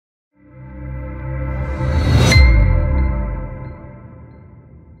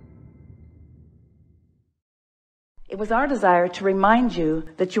was our desire to remind you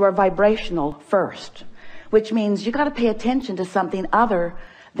that you are vibrational first, which means you got to pay attention to something other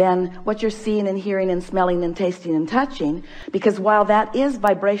than what you're seeing and hearing and smelling and tasting and touching, because while that is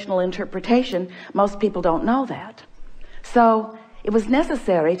vibrational interpretation, most people don't know that. So it was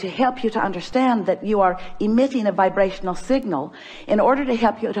necessary to help you to understand that you are emitting a vibrational signal in order to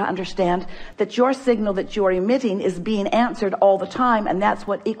help you to understand that your signal that you are emitting is being answered all the time, and that's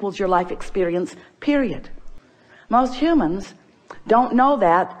what equals your life experience, period. Most humans don't know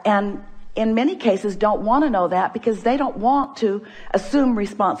that, and in many cases don't want to know that, because they don't want to assume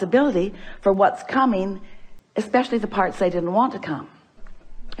responsibility for what's coming, especially the parts they didn't want to come.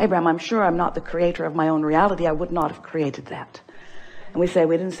 Abraham, I'm sure I'm not the creator of my own reality. I would not have created that. And we say,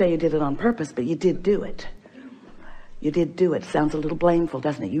 we didn't say you did it on purpose, but you did do it. You did do it. Sounds a little blameful,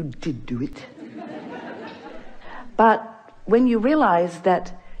 doesn't it? You did do it. But when you realize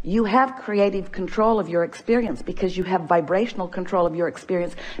that you have creative control of your experience, because you have vibrational control of your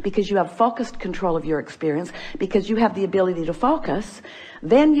experience, because you have focused control of your experience, because you have the ability to focus,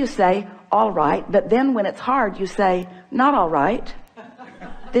 then you say, all right. But then when it's hard, you say, not all right.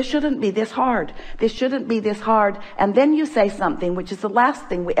 This shouldn't be this hard. This shouldn't be this hard. And then you say something, which is the last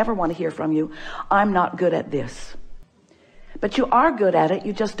thing we ever want to hear from you. I'm not good at this. But you are good at it.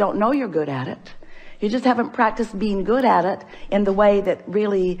 You just don't know you're good at it. You just haven't practiced being good at it in the way that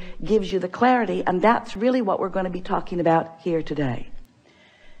really gives you the clarity. And that's really what we're going to be talking about here today.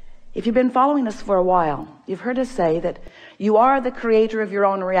 If you've been following us for a while, you've heard us say that you are the creator of your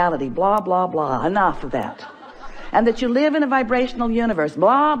own reality. Blah, blah, blah. Enough of that. And that you live in a vibrational universe.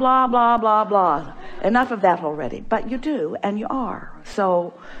 Blah, blah, blah, blah, blah. Enough of that already. But you do, and you are.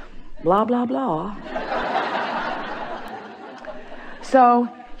 So, blah, blah, blah. So,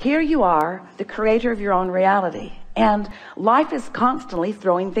 here you are, the creator of your own reality. And life is constantly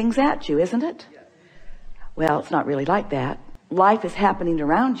throwing things at you, isn't it? Well, it's not really like that. Life is happening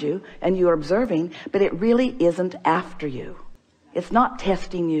around you, and you're observing, but it really isn't after you. It's not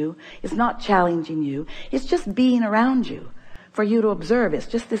testing you. It's not challenging you. It's just being around you for you to observe. It's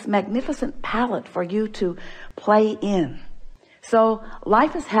just this magnificent palette for you to play in. So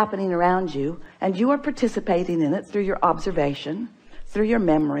life is happening around you, and you are participating in it through your observation, through your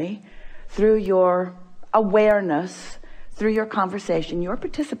memory, through your awareness, through your conversation. You're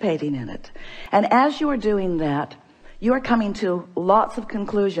participating in it. And as you are doing that, you are coming to lots of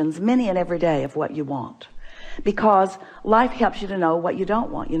conclusions, many and every day, of what you want. Because life helps you to know what you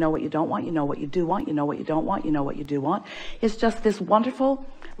don't want. You know what you don't want. You know what you do want. You know what you don't want. You know what you do want. It's just this wonderful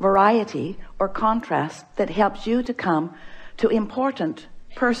variety or contrast that helps you to come to important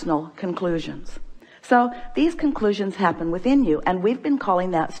personal conclusions. So these conclusions happen within you, and we've been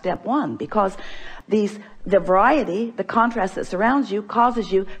calling that step one, because the variety, the contrast that surrounds you,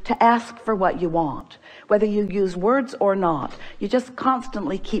 causes you to ask for what you want. Whether you use words or not, you just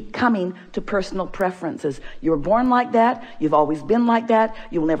constantly keep coming to personal preferences. You were born like that. You've always been like that.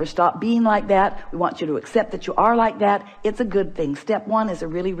 You will never stop being like that. We want you to accept that you are like that. It's a good thing. Step one is a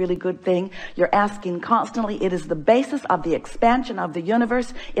really, really good thing. You're asking constantly. It is the basis of the expansion of the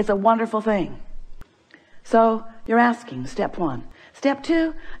universe. It's a wonderful thing. So you're asking, step one. Step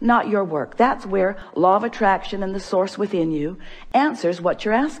two, not your work. That's where law of attraction and the source within you answers what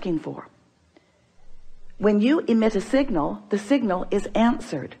you're asking for. When you emit a signal, the signal is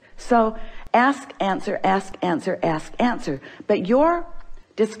answered. So ask, answer, ask, answer, ask, answer. But your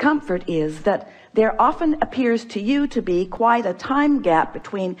discomfort is that there often appears to you to be quite a time gap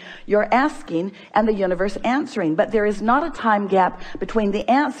between your asking and the universe answering. But there is not a time gap between the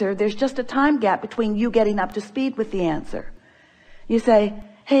answer. There's just a time gap between you getting up to speed with the answer. You say,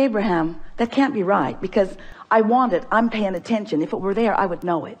 hey, Abraham, that can't be right, because I want it. I'm paying attention. If it were there, I would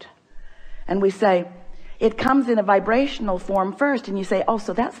know it. And we say, it comes in a vibrational form first. And you say, oh,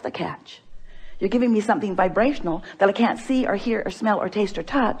 so that's the catch. You're giving me something vibrational that I can't see or hear or smell or taste or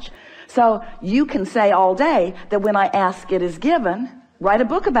touch. So you can say all day that when I ask, it is given. Write a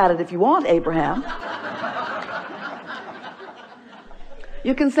book about it if you want, Abraham.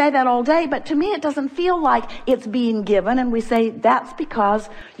 You can say that all day, but to me it doesn't feel like it's being given. And we say that's because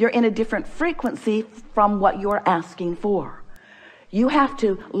you're in a different frequency from what you're asking for. You have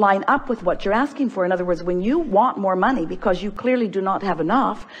to line up with what you're asking for. In other words, when you want more money because you clearly do not have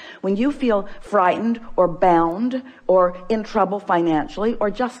enough, when you feel frightened or bound or in trouble financially or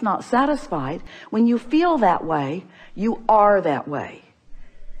just not satisfied, when you feel that way, you are that way.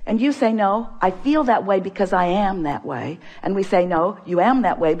 And you say, no, I feel that way because I am that way. And we say, no, you am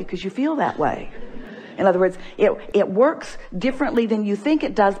that way because you feel that way. In other words, it works differently than you think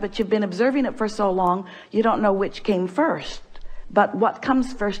it does, but you've been observing it for so long, you don't know which came first. But what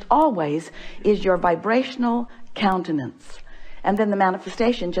comes first always is your vibrational countenance. And then the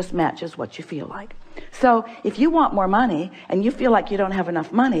manifestation just matches what you feel like. So if you want more money and you feel like you don't have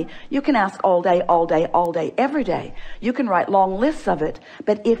enough money, you can ask all day, all day, all day, every day. You can write long lists of it.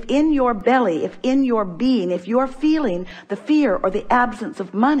 But if in your belly, if in your being, if you're feeling the fear or the absence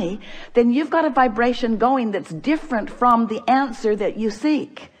of money, then you've got a vibration going that's different from the answer that you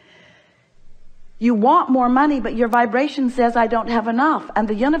seek. You want more money, but your vibration says, I don't have enough. And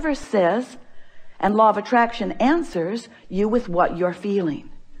the universe says, and law of attraction answers you with what you're feeling.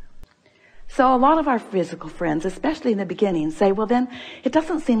 So a lot of our physical friends, especially in the beginning, say, well, then it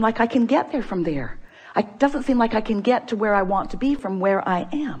doesn't seem like I can get there from there. It doesn't seem like I can get to where I want to be from where I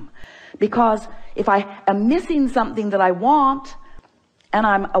am. Because if I am missing something that I want, and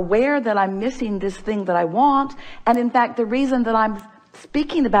I'm aware that I'm missing this thing that I want, and in fact, the reason that I'm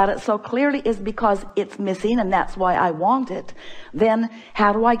speaking about it so clearly is because it's missing, and that's why I want it, then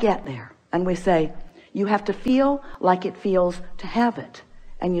how do I get there? And we say, you have to feel like it feels to have it.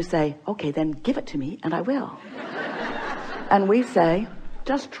 And you say, okay, then give it to me and I will. And we say,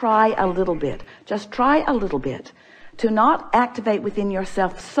 just try a little bit. Just try a little bit to not activate within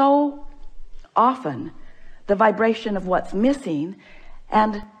yourself so often the vibration of what's missing,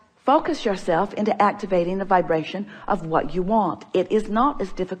 and focus yourself into activating the vibration of what you want. It is not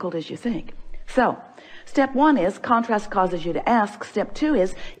as difficult as you think. So step one is contrast causes you to ask. Step two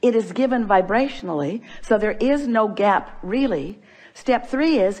is it is given vibrationally, so there is no gap really. Step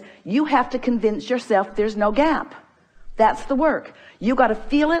three is you have to convince yourself there's no gap. That's the work. You got to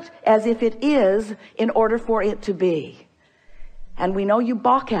feel it as if it is in order for it to be. And we know you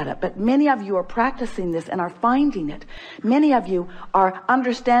balk at it, but many of you are practicing this and are finding it. Many of you are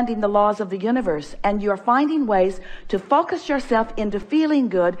understanding the laws of the universe, and you're finding ways to focus yourself into feeling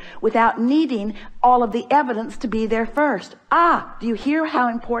good without needing all of the evidence to be there first. Do you hear how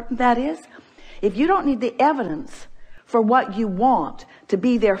important that is? If you don't need the evidence for what you want to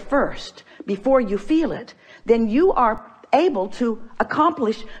be there first before you feel it, then you are able to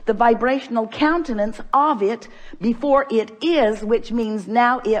accomplish the vibrational countenance of it before it is, which means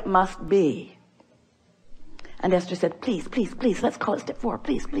now it must be. And Esther said, please, please, please, let's call it step 4.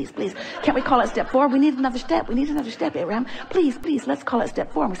 Please, please, please. Can't we call it step 4? We need another step. We need another step, Abraham. Please, please, let's call it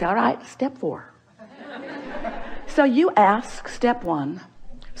step 4. And we say, all right, step 4. So you ask, step 1.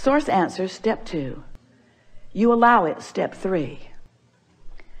 Source answers, step 2. You allow it, step 3.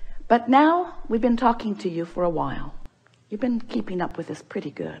 But now we've been talking to you for a while. You've been keeping up with us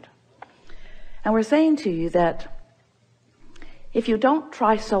pretty good. And we're saying to you that if you don't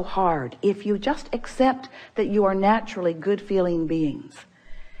try so hard, if you just accept that you are naturally good-feeling beings,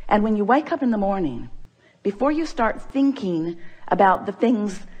 and when you wake up in the morning, before you start thinking about the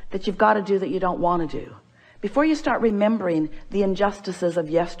things that you've got to do that you don't want to do, before you start remembering the injustices of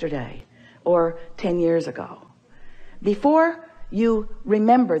yesterday or 10 years ago, before you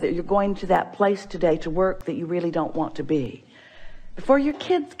remember that you're going to that place today to work that you really don't want to be, before your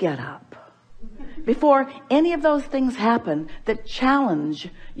kids get up, before any of those things happen that challenge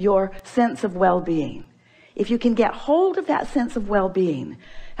your sense of well-being, if you can get hold of that sense of well-being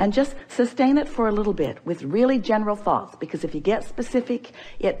and just sustain it for a little bit with really general thoughts, because if you get specific,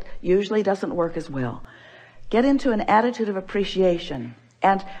 it usually doesn't work as well. Get into an attitude of appreciation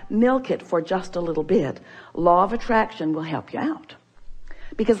and milk it for just a little bit. Law of attraction will help you out,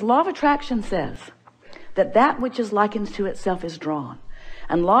 because law of attraction says that that which is likened to itself is drawn,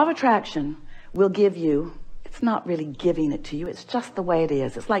 and law of attraction will give you, it's not really giving it to you, it's just the way it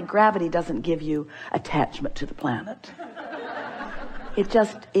is. It's like gravity doesn't give you attachment to the planet. It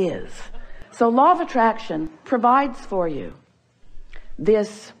just is. So law of attraction provides for you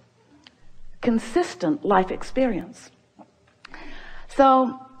this consistent life experience.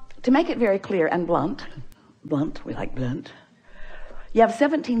 So to make it very clear and blunt, we like blunt, you have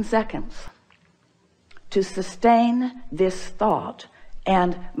 17 seconds to sustain this thought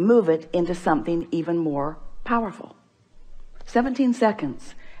and move it into something even more powerful. 17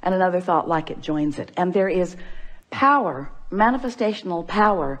 seconds and another thought like it joins it. And there is power, manifestational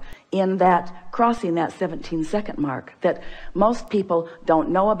power in that, crossing that 17-second mark, that most people don't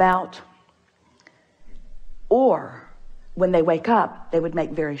know about, or when they wake up, they would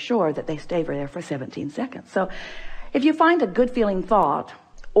make very sure that they stay there for 17 seconds. So if you find a good feeling thought,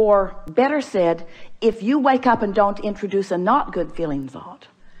 or better said, if you wake up and don't introduce a not good feeling thought,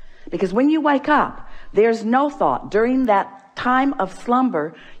 because when you wake up, there's no thought. During that time of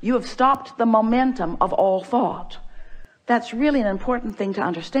slumber, you have stopped the momentum of all thought. That's really an important thing to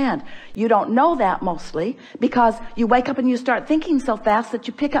understand. You don't know that mostly because you wake up and you start thinking so fast that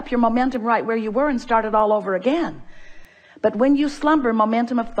you pick up your momentum right where you were and start it all over again. But when you slumber,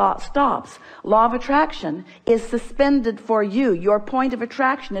 momentum of thought stops. Law of attraction is suspended for you. Your point of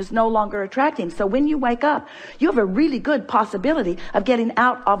attraction is no longer attracting. So when you wake up, you have a really good possibility of getting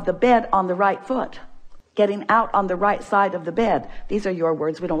out of the bed on the right foot. Getting out on the right side of the bed. These are your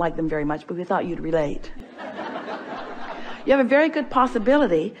words. We don't like them very much, but we thought you'd relate. You have a very good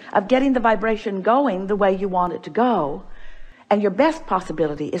possibility of getting the vibration going the way you want it to go. And your best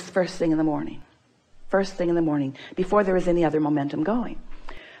possibility is first thing in the morning. First thing in the morning, before there is any other momentum going.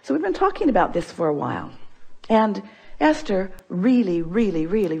 So we've been talking about this for a while. And Esther really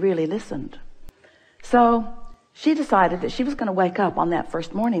listened. So she decided that she was going to wake up on that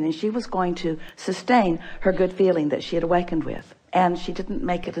first morning and she was going to sustain her good feeling that she had awakened with. And she didn't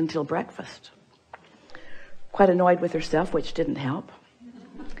make it until breakfast. Quite annoyed with herself, which didn't help.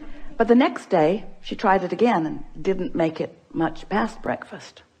 But the next day, she tried it again and didn't make it much past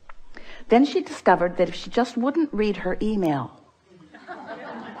breakfast. Then she discovered that if she just wouldn't read her email,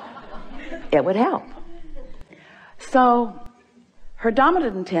 it would help. So her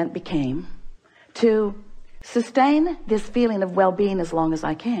dominant intent became to sustain this feeling of well-being as long as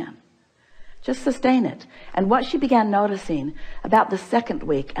I can. Just sustain it. And what she began noticing about the second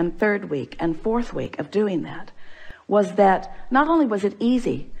week and third week and fourth week of doing that was that not only was it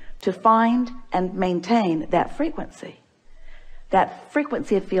easy to find and maintain that frequency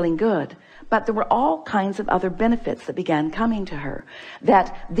of feeling good, but there were all kinds of other benefits that began coming to her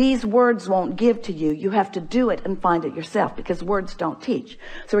that these words won't give to you. You have to do it and find it yourself, because words don't teach.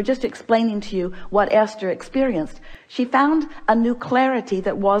 So we're just explaining to you what Esther experienced. She found a new clarity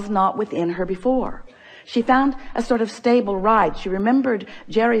that was not within her before. She found a sort of stable ride. She remembered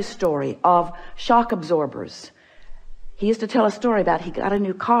Jerry's story of shock absorbers. He used to tell a story about he got a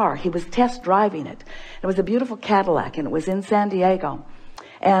new car. He was test driving it. It was a beautiful Cadillac and it was in San Diego.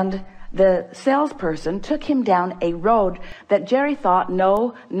 And the salesperson took him down a road that Jerry thought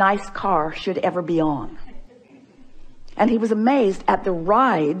no nice car should ever be on. And he was amazed at the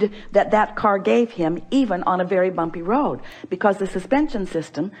ride that that car gave him, even on a very bumpy road, because the suspension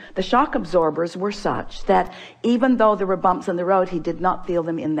system, the shock absorbers were such that even though there were bumps in the road, he did not feel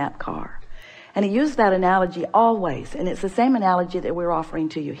them in that car. And he used that analogy always, and it's the same analogy that we're offering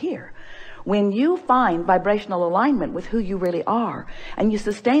to you here. When you find vibrational alignment with who you really are, and you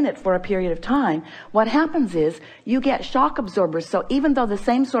sustain it for a period of time, what happens is you get shock absorbers. So even though the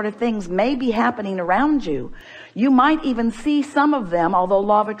same sort of things may be happening around you, you might even see some of them, although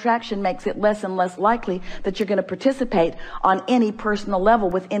law of attraction makes it less and less likely that you're going to participate on any personal level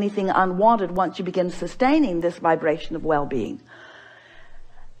with anything unwanted once you begin sustaining this vibration of well-being.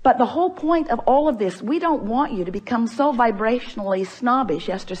 But the whole point of all of this, we don't want you to become so vibrationally snobbish.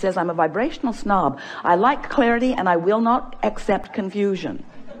 Esther says, I'm a vibrational snob. I like clarity and I will not accept confusion.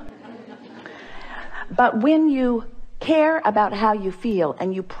 But when you care about how you feel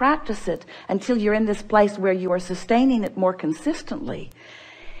and you practice it until you're in this place where you are sustaining it more consistently,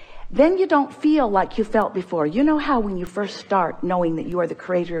 then you don't feel like you felt before. You know how when you first start knowing that you are the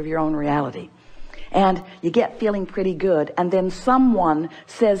creator of your own reality, and you get feeling pretty good, and then someone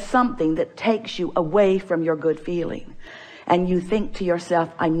says something that takes you away from your good feeling, and you think to yourself,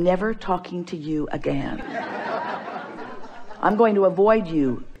 I'm never talking to you again. I'm going to avoid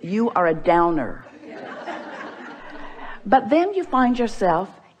you. You are a downer. But then you find yourself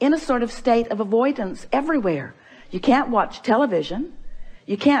in a sort of state of avoidance everywhere. You can't watch television.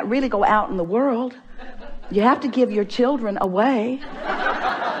 You can't really go out in the world. You have to give your children away.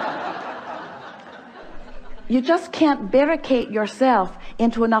 You just can't barricade yourself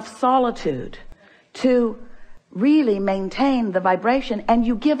into enough solitude to really maintain the vibration, and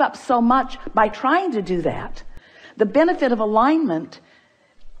you give up so much by trying to do that. The benefit of alignment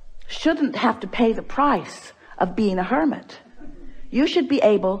shouldn't have to pay the price of being a hermit. You should be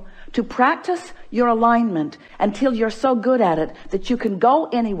able to practice your alignment until you're so good at it that you can go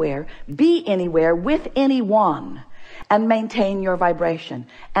anywhere, be anywhere with anyone, and maintain your vibration.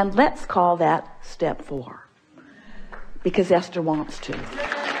 And let's call that step 4. Because Esther wants to.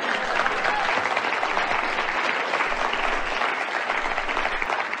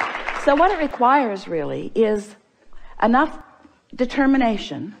 So what it requires really is enough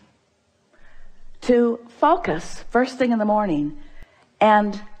determination to focus first thing in the morning,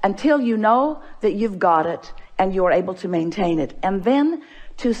 and until you know that you've got it and you're able to maintain it, and then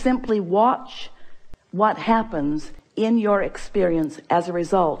to simply watch what happens in your experience as a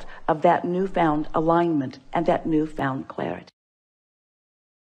result of that newfound alignment and that newfound clarity.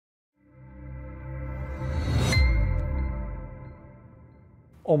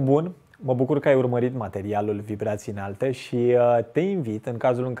 Om bun, Mă bucur că ai urmărit materialul Vibrații Înalte și te invit, în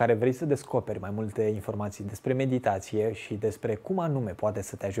cazul în care vrei să descoperi mai multe informații despre meditație și despre cum anume poate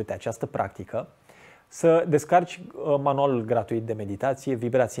să te ajute această practică, să descarci manualul gratuit de meditație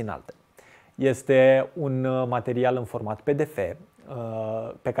Vibrații Înalte. Este un material în format PDF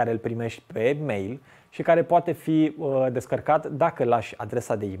pe care îl primești pe mail și care poate fi descărcat dacă lași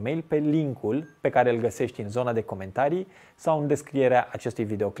adresa de e-mail pe linkul pe care îl găsești în zona de comentarii sau în descrierea acestui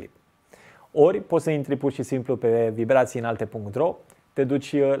videoclip. Ori poți să intri pur și simplu pe vibrațiinalte.ro, te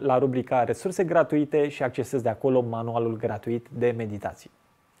duci la rubrica resurse gratuite și accesezi de acolo manualul gratuit de meditație.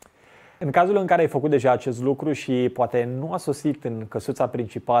 În cazul în care ai făcut deja acest lucru și poate nu a sosit în căsuța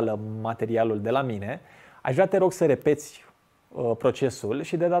principală materialul de la mine, aș vrea te rog să repeți procesul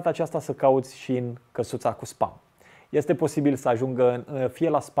și de data aceasta să cauți și în căsuța cu spam. Este posibil să ajungă fie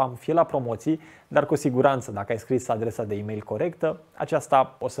la spam, fie la promoții, dar cu siguranță, dacă ai scris adresa de e-mail corectă,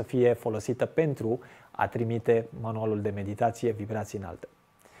 aceasta o să fie folosită pentru a trimite manualul de meditație Vibrații Înalte.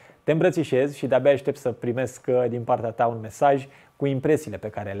 Te îmbrățișez și de-abia aștept să primesc din partea ta un mesaj cu impresiile pe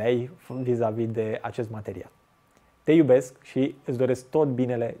care le ai vis-a-vis de acest material. Te iubesc și îți doresc tot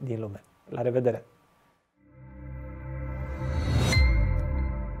binele din lume. La revedere!